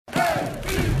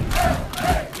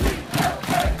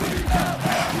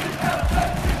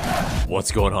What's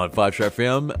going on, Five Stripe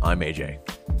fam? I'm AJ.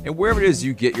 And wherever it is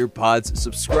you get your pods,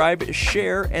 subscribe,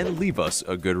 share, and leave us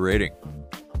a good rating.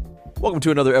 Welcome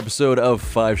to another episode of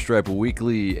Five Stripe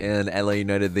Weekly. And LA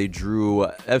United, they drew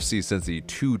FC Cincy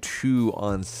 2-2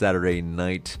 on Saturday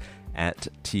night at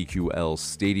TQL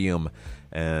Stadium.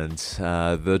 And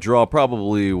the draw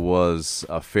probably was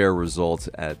a fair result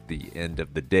at the end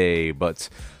of the day, but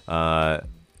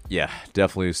yeah,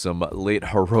 definitely some late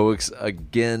heroics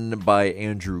again by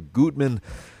Andrew Gutman.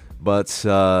 But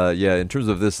yeah, in terms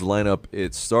of this lineup,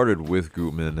 it started with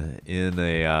Gutman in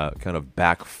a kind of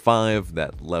back five,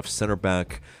 that left center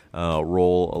back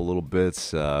role a little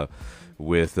bit,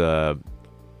 with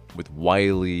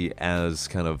Wiley as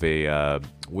kind of a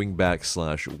wingback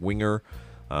slash winger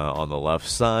on the left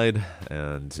side,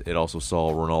 and it also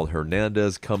saw Ronald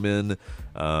Hernandez come in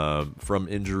from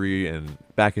injury and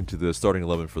back into the starting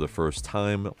 11 for the first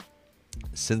time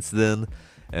since then.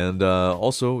 And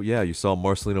also, yeah, you saw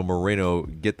Marcelino Moreno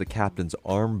get the captain's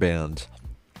armband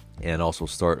and also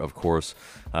start, of course.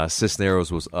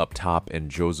 Cisneros was up top and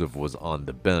Joseph was on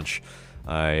the bench.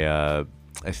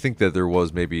 I think that there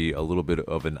was maybe a little bit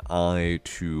of an eye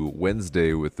to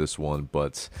Wednesday with this one,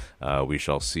 but we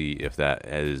shall see if that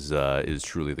is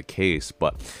truly the case.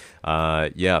 But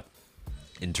yeah,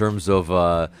 in terms of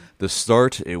the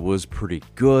start, it was pretty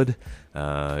good.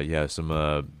 Yeah,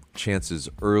 some chances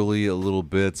early a little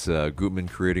bit. Gutman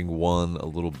creating one a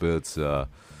little bit,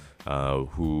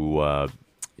 who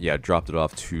yeah, dropped it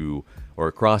off to,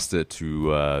 or crossed it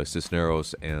to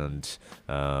Cisneros, and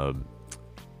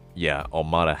yeah,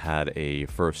 Almada had a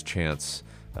first chance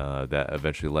that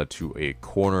eventually led to a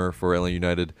corner for LA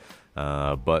United.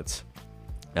 But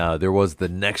there was the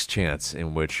next chance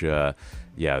in which,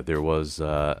 yeah, there was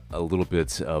a little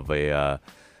bit of a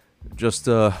just,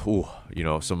 you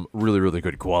know, some really, really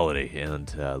good quality.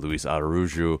 And Luis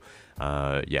Araujo,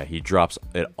 yeah, he drops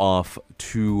it off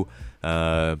to,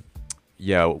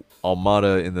 yeah,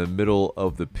 Almada in the middle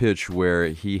of the pitch, where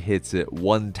he hits it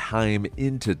one time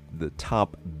into the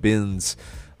top bins.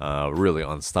 Really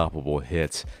unstoppable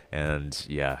hit. And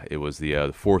yeah, it was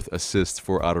the fourth assist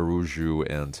for Araujo,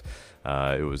 and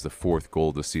it was the fourth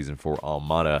goal this season for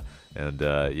Almada. And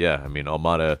yeah, I mean,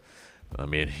 Almada, I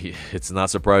mean, it's not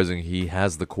surprising. He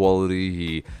has the quality.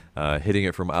 He hitting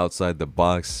it from outside the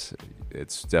box.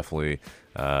 It's definitely,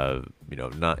 you know,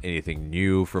 not anything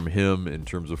new from him in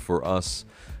terms of for us.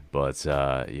 But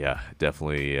yeah,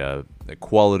 definitely a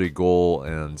quality goal.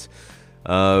 And,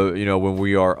 you know, when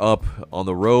we are up on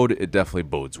the road, it definitely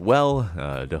bodes well.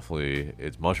 Definitely,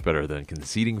 it's much better than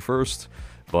conceding first.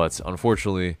 But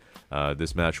unfortunately,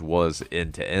 this match was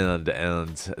end-to-end,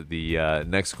 and the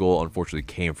next goal, unfortunately,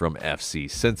 came from FC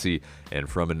Cincy and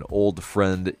from an old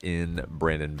friend in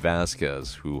Brandon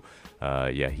Vasquez, who,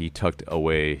 yeah, he tucked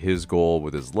away his goal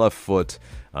with his left foot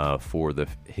for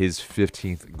his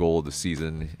 15th goal of the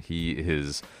season. He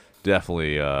is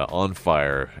definitely on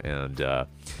fire, and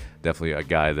definitely a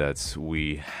guy that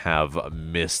we have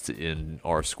missed in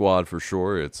our squad for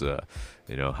sure. It's,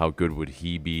 you know, how good would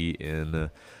he be in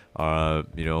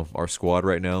you know, our squad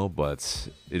right now? But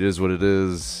it is what it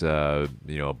is,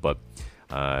 you know, but,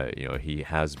 you know, he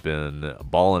has been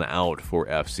balling out for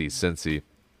FC Cincy.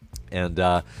 And,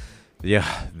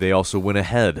 yeah, they also went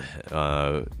ahead.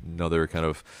 Another kind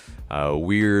of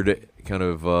weird kind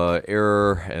of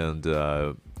error, and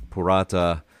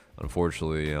Purata,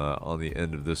 unfortunately, on the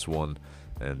end of this one.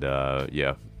 And,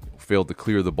 yeah, failed to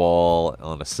clear the ball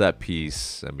on a set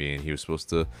piece. I mean, he was supposed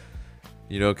to,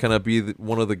 you know, kind of be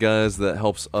one of the guys that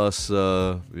helps us,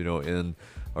 you know, in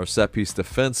our set piece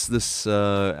defense this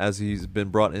as he's been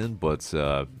brought in. But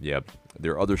yeah,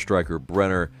 their other striker,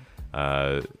 Brenner,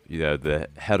 yeah, the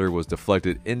header was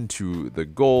deflected into the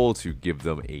goal to give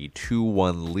them a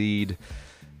 2-1 lead.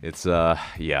 It's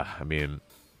yeah, I mean,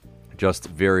 just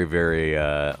very, very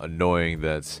annoying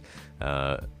that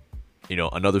you know,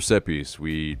 another set piece,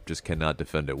 we just cannot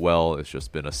defend it well. It's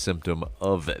just been a symptom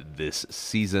of this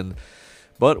season.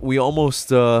 But we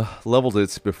almost leveled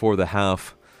it before the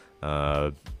half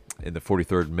in the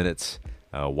 43rd minute.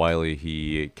 Wiley,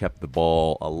 he kept the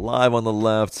ball alive on the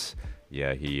left.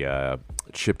 Yeah, he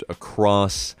chipped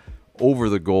across over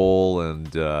the goal,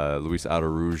 and Luis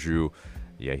Araujo,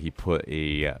 yeah, he put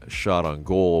a shot on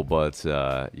goal. But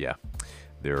yeah,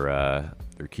 their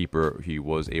keeper, he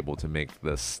was able to make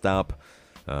the stop.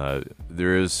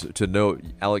 There is to note,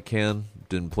 Alec Can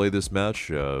didn't play this match.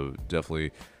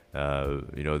 Definitely,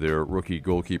 you know, their rookie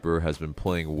goalkeeper has been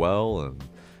playing well,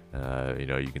 and you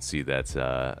know, you can see that,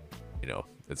 you know,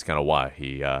 that's kind of why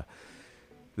he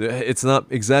it's not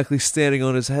exactly standing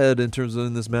on his head in terms of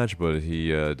in this match, but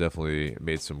he definitely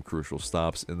made some crucial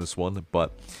stops in this one.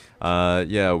 But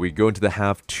yeah, we go into the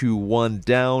half 2-1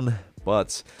 down,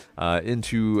 but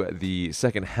into the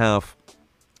second half,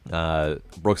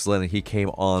 Brooks Lennon, he came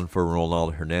on for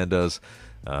Ronaldo Hernandez,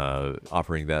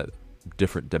 offering that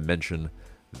different dimension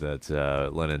that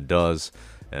Lennon does.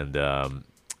 And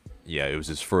yeah, it was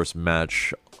his first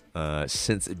match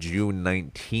since June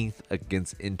 19th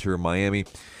against Inter Miami.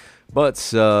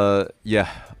 But yeah,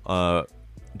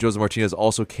 Jose Martinez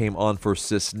also came on for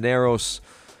Cisneros.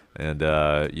 And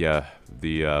yeah,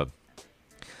 the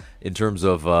in terms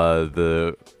of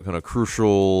the kind of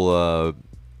crucial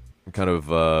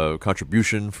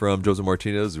contribution from Jose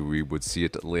Martinez, we would see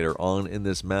it later on in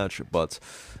this match. But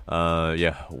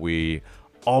yeah, we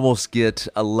almost get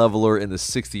a leveler in the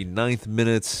 69th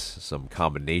minute. Some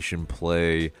combination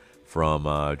play from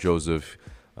Joseph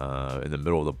in the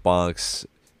middle of the box.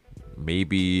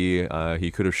 Maybe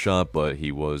he could have shot, but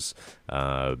he was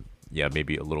yeah,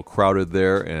 maybe a little crowded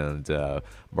there. And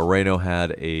Moreno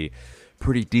had a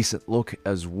pretty decent look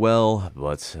as well,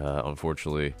 but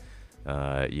unfortunately,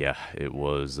 yeah, it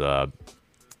was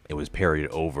parried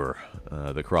over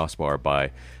the crossbar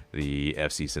by the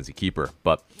FC Cincy keeper.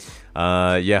 But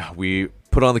yeah, we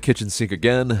put on the kitchen sink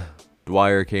again.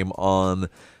 Dwyer came on.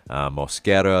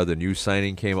 Mosquera, the new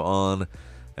signing, came on.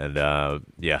 And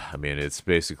yeah, I mean, it's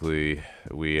basically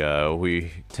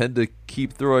we tend to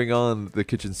keep throwing on the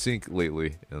kitchen sink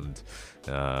lately. And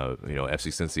you know, FC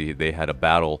Cincy, they had a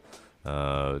battle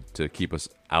to keep us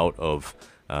out of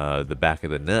the back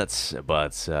of the nets.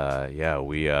 But yeah,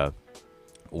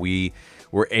 we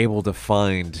were able to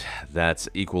find that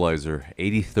equalizer.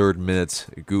 83rd minute,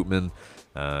 Gutman.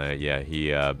 Yeah,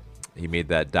 he made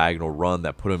that diagonal run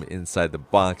that put him inside the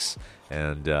box,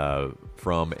 and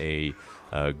from a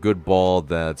good ball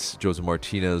that Jose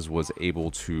Martinez was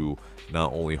able to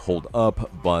not only hold up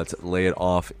but lay it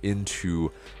off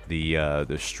into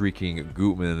the streaking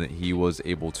Gutman. He was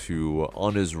able to,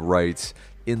 on his right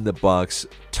in the box,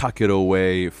 tuck it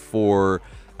away for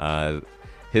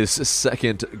his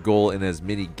second goal in as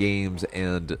many games,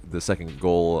 and the second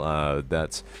goal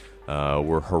that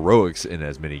were heroics in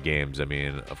as many games. I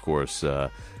mean, of course,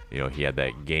 you know, he had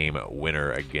that game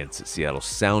winner against Seattle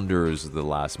Sounders the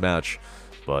last match.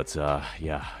 But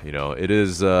yeah, you know, it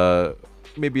is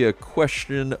maybe a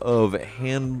question of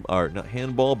not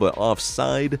handball, but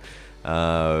offside.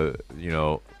 You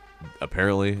know,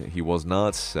 apparently he was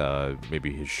not.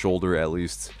 Maybe his shoulder, at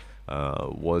least,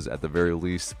 was at the very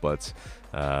least. But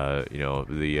you know,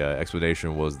 the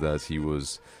explanation was that he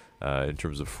was, in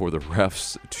terms of for the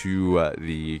refs to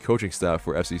the coaching staff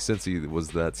for FC Cincy, was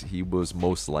that he was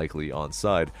most likely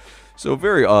onside. So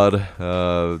very odd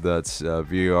that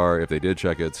VAR, if they did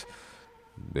check it,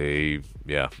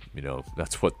 yeah, you know,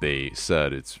 that's what they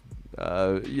said. It's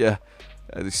yeah,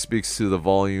 it speaks to the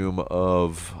volume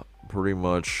of pretty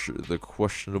much the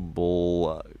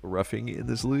questionable reffing in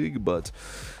this league. But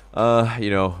you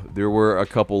know, there were a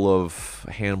couple of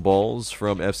handballs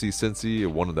from FC Cincy,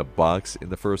 one in the box in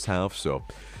the first half. So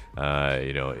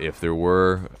you know, if there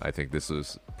were, I think this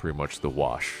is pretty much the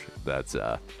wash.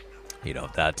 That you know,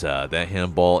 that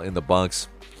handball in the box,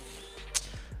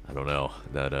 I don't know,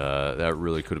 that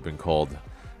really could have been called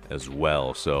as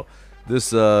well. So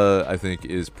this, I think,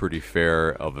 is pretty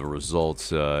fair of a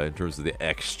result. In terms of the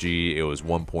XG, it was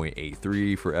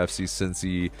 1.83 for FC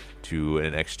Cincy to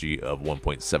an XG of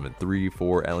 1.73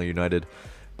 for LA United.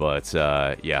 But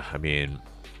yeah, I mean,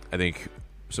 I think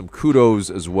some kudos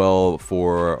as well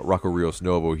for Rocco Rios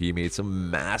Novo. He made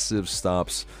some massive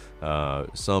stops,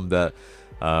 some that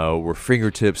were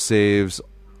fingertip saves,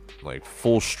 like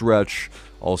full stretch.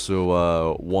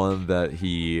 Also, one that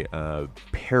he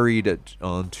parried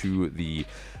onto the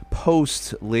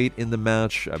post late in the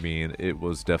match. I mean, it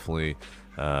was definitely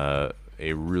a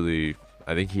really,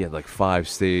 I think he had like 5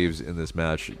 saves in this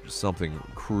match. Something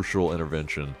crucial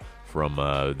intervention from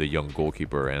the young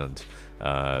goalkeeper. And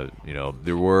you know,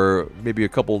 there were maybe a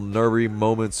couple nervy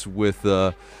moments with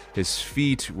his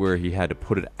feet where he had to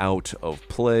put it out of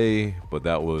play, but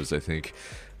that was, I think,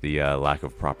 the lack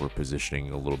of proper positioning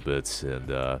a little bit, and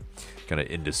kind of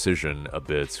indecision a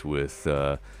bit with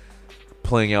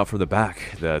playing out from the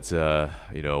back that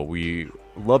you know, we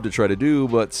love to try to do,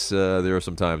 but there are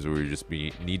some times where we just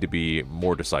need to be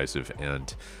more decisive,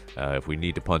 and if we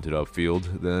need to punt it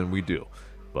upfield, then we do.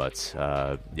 But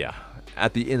yeah,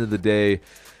 at the end of the day,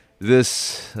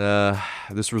 this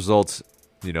result,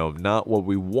 you know, not what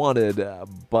we wanted,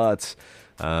 but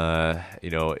you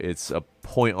know, it's a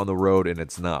point on the road and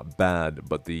it's not bad.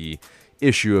 But the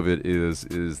issue of it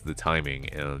is the timing,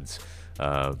 and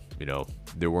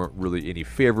there weren't really any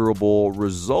favorable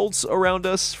results around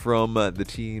us from the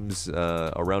teams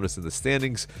around us in the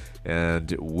standings,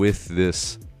 and with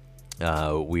this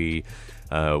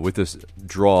with this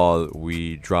draw,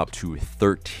 we dropped to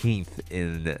 13th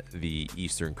in the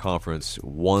Eastern Conference,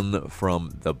 one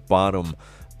from the bottom.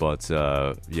 But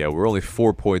we're only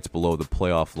 4 points below the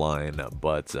playoff line,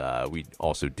 but we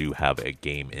also do have a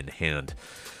game in hand.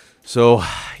 So,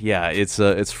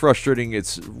 it's frustrating.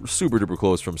 It's super duper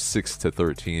close from 6th to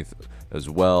 13th as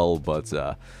well, but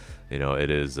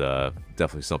it is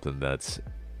definitely something that's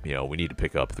we need to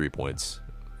pick up 3 points,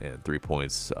 and 3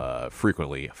 points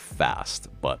frequently fast.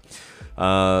 But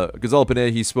Gonzalo Pineda,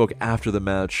 he spoke after the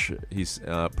match. He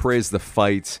praised the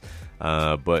fight,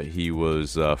 but he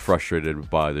was frustrated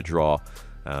by the draw.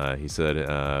 He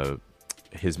said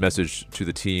his message to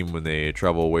the team when they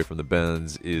travel away from the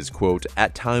Bends is, quote,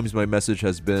 "At times my message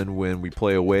has been when we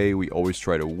play away, we always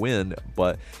try to win,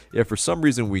 but if for some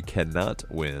reason we cannot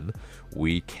win,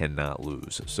 we cannot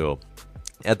lose." So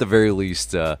at the very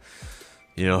least, there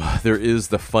is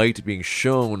the fight being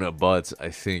shown, but I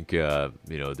think,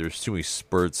 there's too many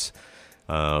spurts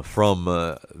from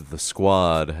the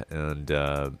squad and,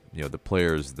 the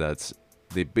players that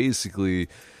they basically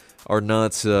are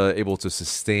not able to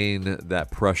sustain that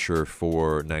pressure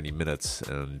for 90 minutes.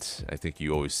 And I think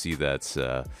you always see that,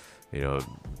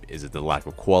 is it the lack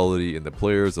of quality in the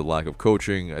players, the lack of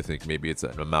coaching? I think maybe it's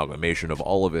an amalgamation of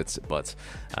all of it, but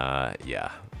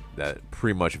that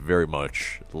pretty much very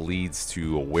much leads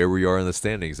to where we are in the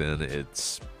standings, and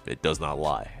it does not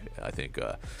lie. I think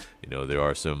there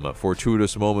are some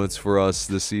fortuitous moments for us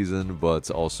this season,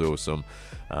 but also some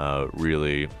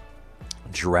really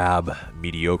drab,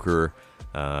 mediocre,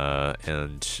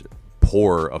 and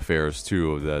poor affairs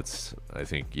too. That's, I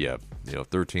think,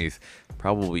 13th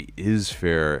probably is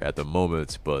fair at the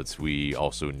moment, but we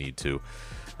also need to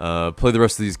play the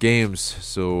rest of these games,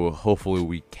 so hopefully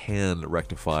we can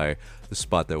rectify the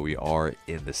spot that we are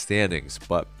in the standings.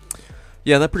 But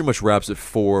that pretty much wraps it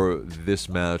for this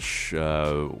match.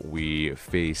 We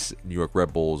face New York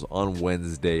Red Bulls on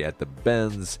Wednesday at the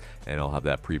Bends, and I'll have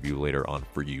that preview later on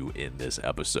for you in this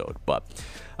episode. But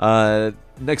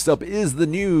next up is the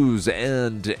news,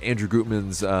 and Andrew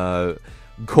Gutman's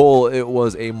goal. It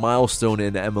was a milestone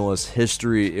in MLS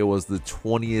history. It was the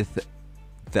 20th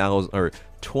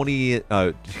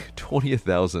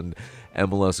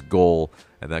MLS goal,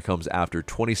 and that comes after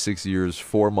 26 years,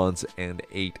 4 months, and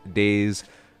 8 days,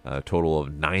 a total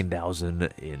of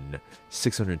 9,000 in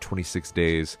 626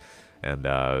 days. And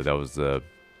that was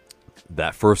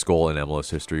that first goal in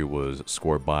MLS history was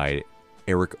scored by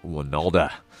Eric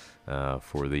Wynalda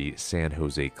for the San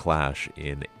Jose Clash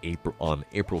on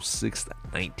April 6th,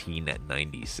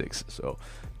 1996. So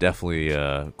definitely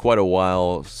quite a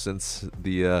while since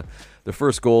the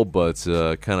first goal, but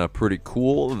kind of pretty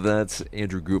cool that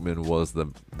Andrew Gutman was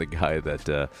the guy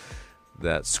that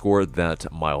scored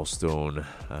that milestone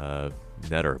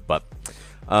netter. But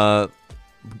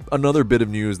another bit of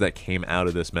news that came out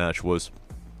of this match was,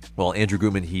 well, Andrew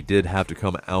Gutman, he did have to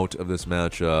come out of this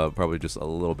match probably just a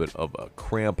little bit of a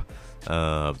cramp,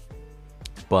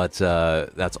 but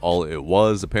that's all it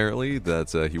was, apparently,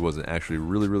 that he wasn't actually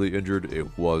really, really injured.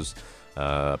 It was,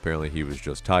 apparently he was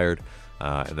just tired.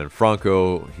 And then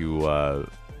Franco, who,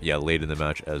 late in the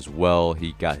match as well,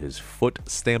 he got his foot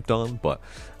stamped on, but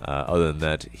other than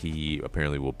that, he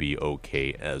apparently will be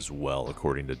okay as well,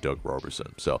 according to Doug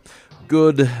Roberson. So,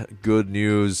 good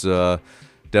news.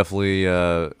 Definitely,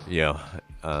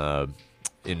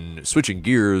 in switching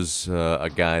gears, a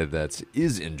guy that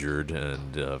is injured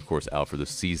and, of course, out for the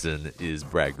season is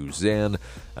Brad Guzan.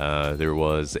 There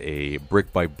was a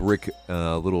brick-by-brick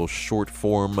little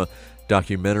short-form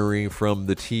documentary from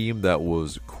the team that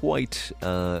was quite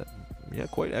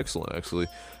excellent, actually,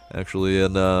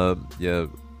 and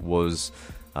was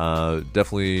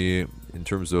definitely, in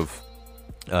terms of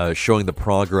showing the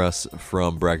progress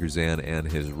from Brad Guzan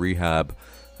and his rehab.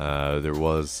 There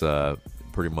was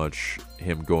pretty much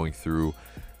him going through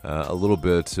a little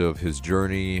bit of his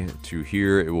journey to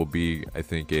here. It will be, I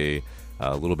think, a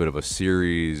little bit of a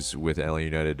series with Atlanta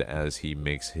United as he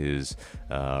makes his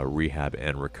rehab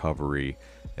and recovery.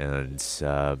 And,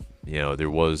 there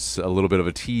was a little bit of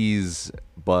a tease,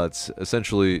 but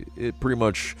essentially it pretty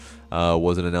much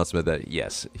was an announcement that,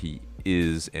 yes, he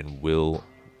is and will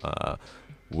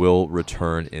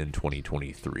return in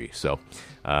 2023. So,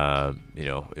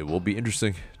 it will be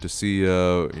interesting to see,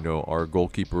 our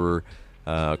goalkeeper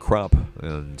crop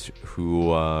and who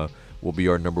will be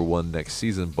our number one next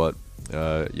season. But,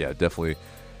 definitely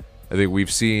I think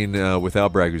we've seen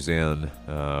without Braguzan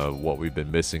what we've been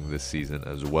missing this season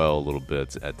as well, a little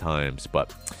bit at times.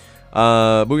 But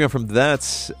moving on from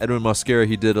that, Edwin Mosquera,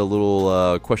 he did a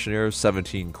little questionnaire,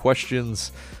 17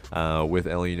 questions with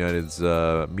LA United's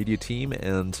media team,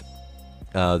 and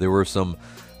there were some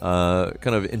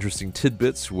kind of interesting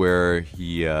tidbits where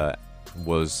he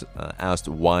was asked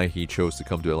why he chose to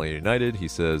come to LA United. He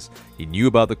says he knew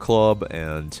about the club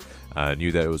and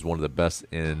knew that it was one of the best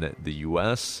in the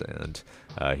U.S., and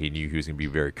he knew he was going to be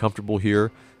very comfortable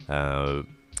here.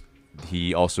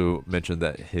 He also mentioned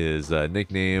that his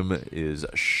nickname is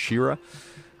Shira,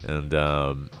 and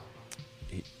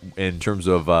in terms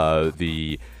of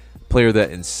the player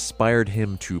that inspired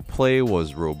him to play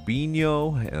was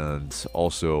Robinho, and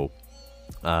also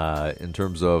in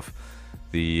terms of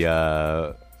the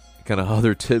kind of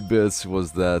other tidbits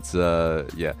was that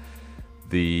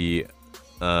the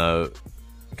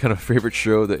kind of favorite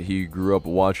show that he grew up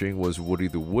watching was Woody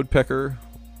the Woodpecker.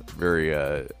 Very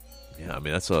I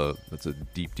mean that's a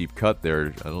deep cut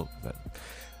there.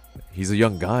 He's a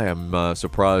young guy. I'm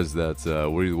surprised that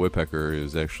Woody the Woodpecker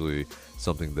is actually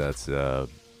something that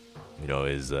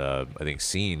is I think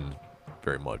seen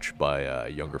very much by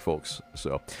younger folks.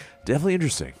 So definitely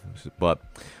interesting. But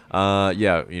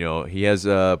he has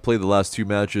played the last 2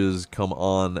 matches, come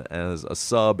on as a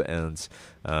sub, and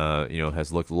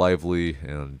has looked lively,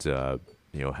 and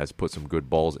has put some good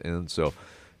balls in. So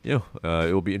it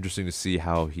will be interesting to see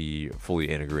how he fully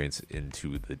integrates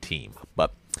into the team.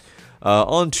 But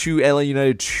on to LA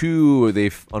United 2.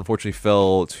 They unfortunately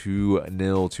fell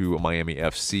 2-0 to Miami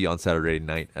FC on Saturday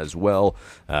night as well.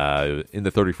 In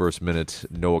the 31st minute,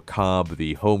 Noah Cobb,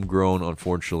 the homegrown,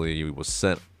 unfortunately was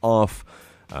sent off.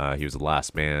 He was the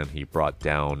last man. He brought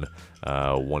down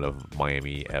one of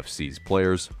Miami FC's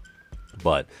players.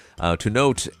 But to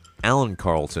note, Alan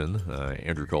Carlton,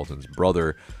 Andrew Carlton's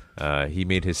brother, he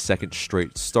made his second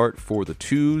straight start for the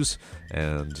Twos,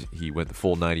 and he went the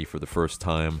full 90 for the first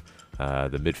time.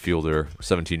 The midfielder,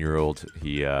 17-year-old,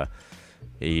 he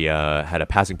had a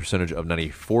passing percentage of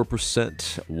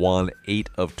 94%, won 8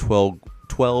 of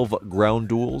 12 ground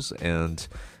duels, and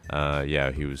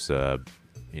he was,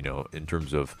 in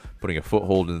terms of putting a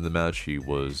foothold in the match, he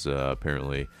was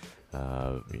apparently,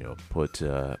 put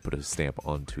a stamp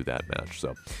onto that match.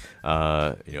 So,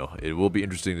 it will be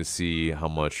interesting to see how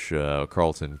much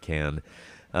Carlton can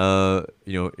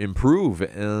improve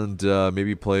and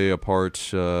maybe play a part,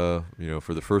 for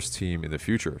the first team in the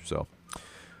future. So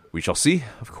we shall see,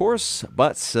 of course.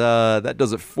 But that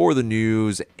does it for the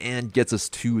news and gets us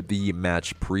to the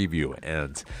match preview.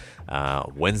 And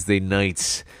Wednesday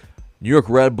night, New York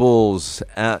Red Bulls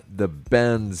at the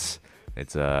Benz.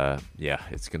 It's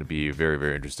it's going to be very,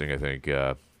 very interesting. I think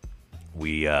it's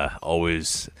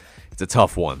a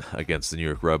tough one against the New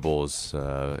York Red Bulls.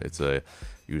 It's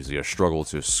usually a struggle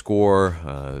to score,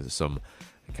 some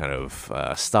kind of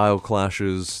style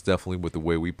clashes, definitely with the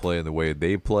way we play and the way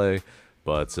they play.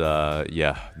 But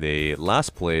they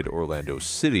last played Orlando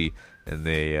City, and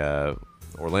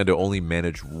Orlando only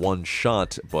managed 1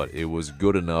 shot, but it was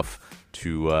good enough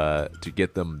to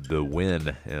get them the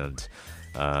win. And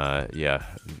New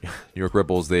York Red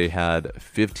Bulls, they had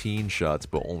 15 shots,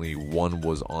 but only 1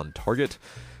 was on target.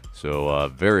 So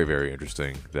very, very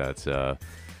interesting that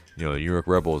the New York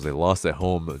Red Bulls, they lost at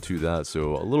home to that.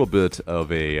 So a little bit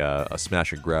of a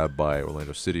smash and grab by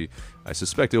Orlando City. I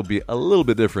suspect it'll be a little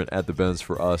bit different at the Benz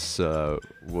for us.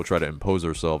 We'll try to impose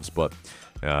ourselves, but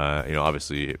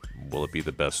obviously, will it be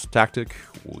the best tactic?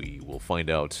 We will find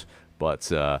out.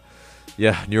 But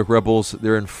New York Red Bulls,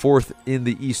 they're in 4th in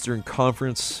the Eastern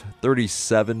Conference,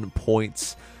 37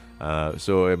 points.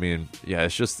 So I mean,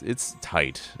 it's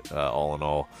tight all in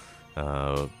all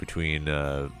between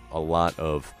a lot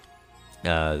of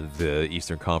the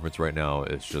Eastern Conference right now.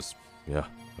 It's just not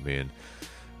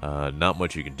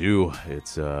much you can do.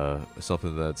 It's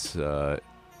something that's the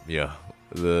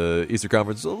Eastern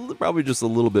Conference is probably just a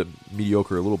little bit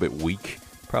mediocre, a little bit weak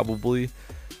probably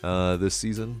this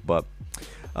season. But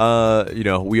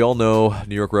we all know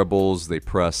New York Red Bulls, they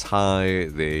press high,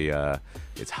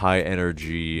 it's high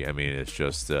energy. I mean, it's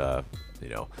just kind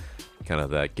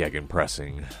of that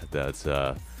gegenpressing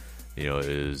that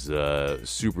is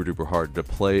super duper hard to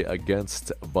play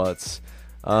against. But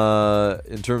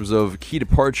in terms of key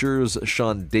departures,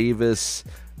 Sean Davis,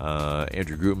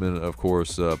 Andrew Gutman, of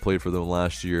course, played for them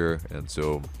last year, and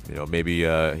so maybe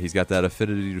he's got that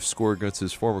affinity to score against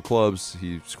his former clubs.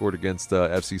 He scored against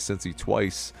FC Cincy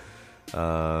twice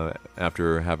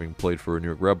after having played for New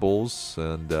York Red Bulls,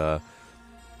 and not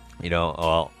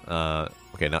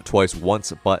twice,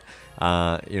 once, but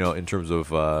in terms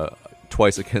of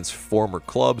twice against former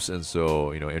clubs, and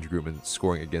so Andrew Gutman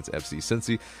scoring against FC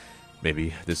Cincy.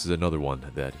 Maybe this is another one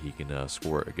that he can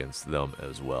score against them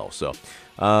as well. So,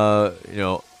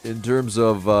 in terms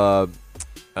of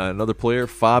another player,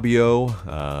 Fabio,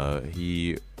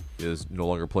 he is no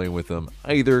longer playing with them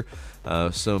either.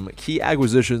 Some key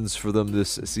acquisitions for them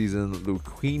this season: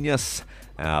 Luquinhas,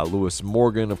 Lewis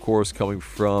Morgan, of course, coming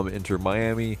from Inter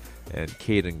Miami, and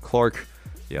Caden Clark.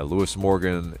 Yeah, Lewis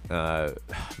Morgan,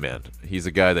 man, he's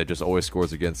a guy that just always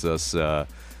scores against us.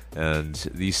 And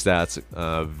these stats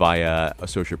via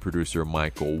associate producer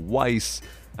Michael Weiss.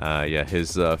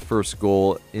 His first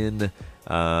goal in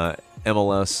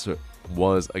MLS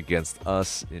was against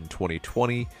us in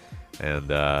 2020.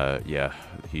 And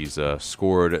he's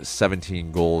scored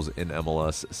 17 goals in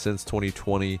MLS since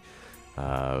 2020. He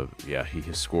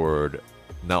has scored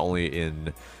not only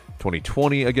in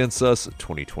 2020 against us,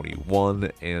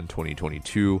 2021, and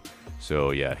 2022.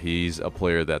 So, yeah, he's a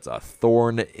player that's a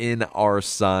thorn in our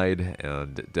side,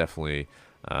 and definitely,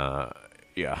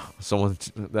 someone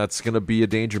that's going to be a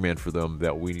danger man for them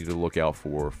that we need to look out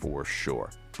for sure.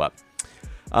 But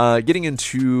getting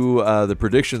into the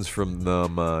predictions from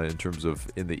them in terms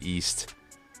of in the East,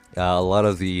 a lot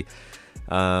of the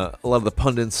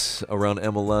pundits around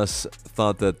MLS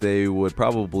thought that they would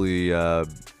probably,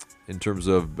 in terms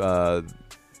of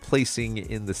placing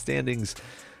in the standings,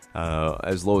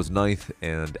 as low as 9th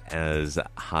and as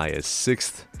high as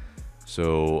 6th.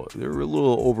 So they're a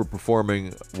little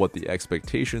overperforming what the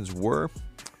expectations were.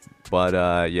 But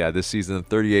this season,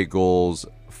 38 goals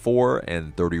for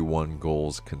and 31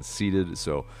 goals conceded.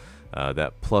 So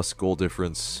that plus goal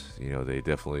difference, they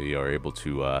definitely are able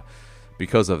to,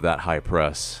 because of that high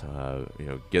press,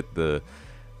 get the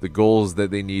goals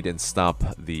that they need and stop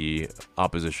the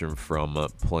opposition from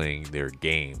playing their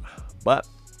game. But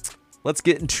let's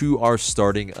get into our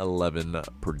starting 11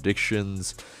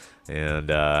 predictions,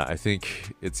 and I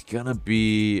think it's going to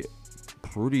be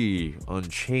pretty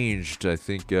unchanged. I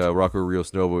think Rocco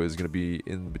Rios Novo is going to be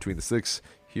in between the 6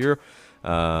 here.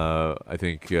 I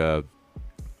think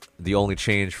the only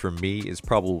change for me is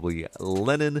probably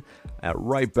Lennon at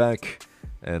right back,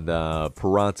 and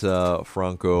Peralta,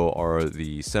 Franco are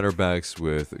the center backs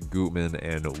with Gutman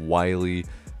and Wiley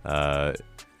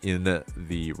in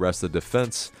the rest of the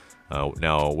defense.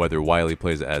 Now, whether Wiley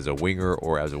plays as a winger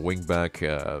or as a wingback,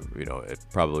 it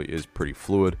probably is pretty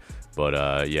fluid. But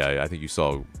I think you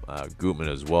saw Gutman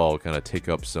as well kind of take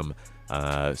up some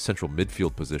central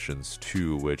midfield positions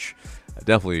too, which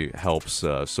definitely helps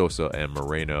Sosa and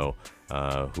Moreno,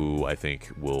 who I think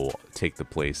will take the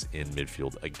place in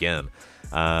midfield again.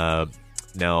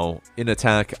 Now, in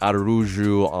attack,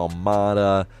 Araujo,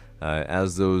 Almada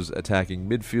as those attacking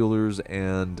midfielders,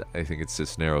 and I think it's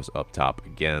Cisneros up top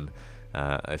again.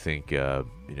 I think,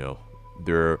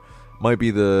 there might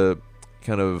be the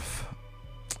kind of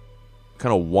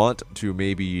want to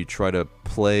maybe try to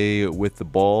play with the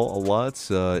ball a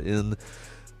lot in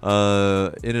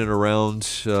and around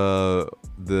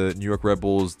the New York Red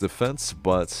Bulls defense,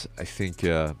 but I think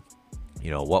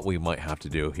what we might have to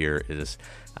do here is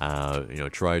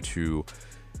try to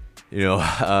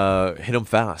hit them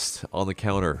fast on the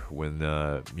counter when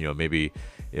maybe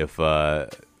if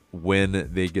when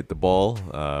they get the ball,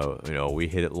 we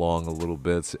hit it long a little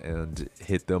bit and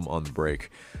hit them on the break.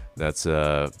 That's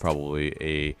probably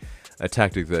a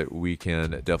tactic that we can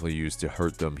definitely use to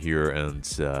hurt them here, and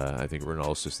I think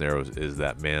Ronaldo Cisneros is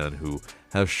that man who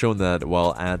has shown that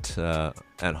while at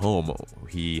home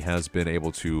he has been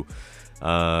able to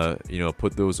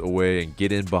put those away and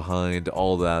get in behind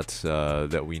all that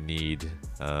that we need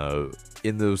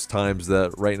in those times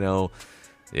that right now.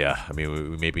 Yeah, I mean,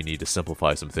 we maybe need to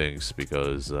simplify some things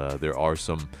because there are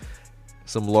some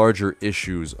larger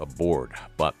issues aboard.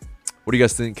 But what do you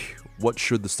guys think? What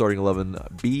should the starting 11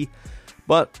 be?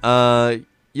 But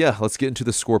let's get into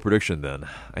the score prediction then.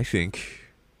 I think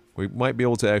we might be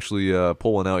able to actually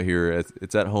pull one out here.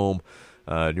 It's at home.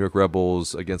 New York Red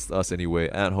Bulls against us anyway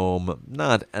at home.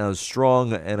 Not as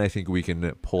strong, and I think we can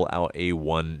pull out a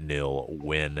 1-0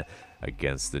 win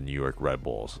against the New York Red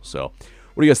Bulls. So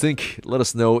what do you guys think? Let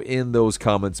us know in those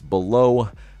comments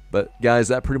below. But guys,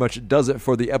 that pretty much does it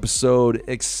for the episode,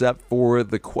 except for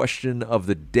the question of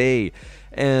the day.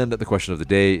 And the question of the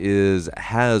day is,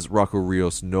 has Rocco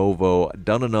Rios Novo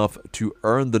done enough to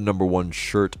earn the number 1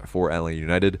 shirt for Atlanta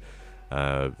United?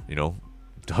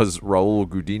 Does Raul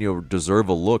Gudinho deserve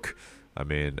a look? I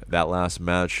mean, that last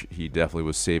match, he definitely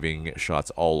was saving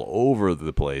shots all over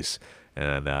the place.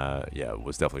 And, it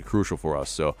was definitely crucial for us.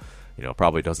 So,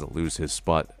 probably doesn't lose his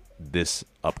spot this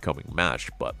upcoming match.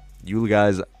 But you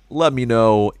guys let me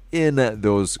know in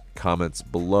those comments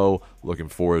below. Looking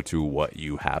forward to what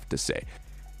you have to say.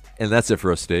 And that's it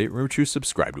for us today. Remember to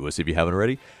subscribe to us if you haven't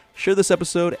already. Share this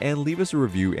episode and leave us a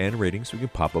review and rating so we can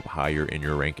pop up higher in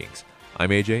your rankings. I'm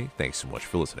AJ. Thanks so much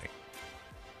for listening.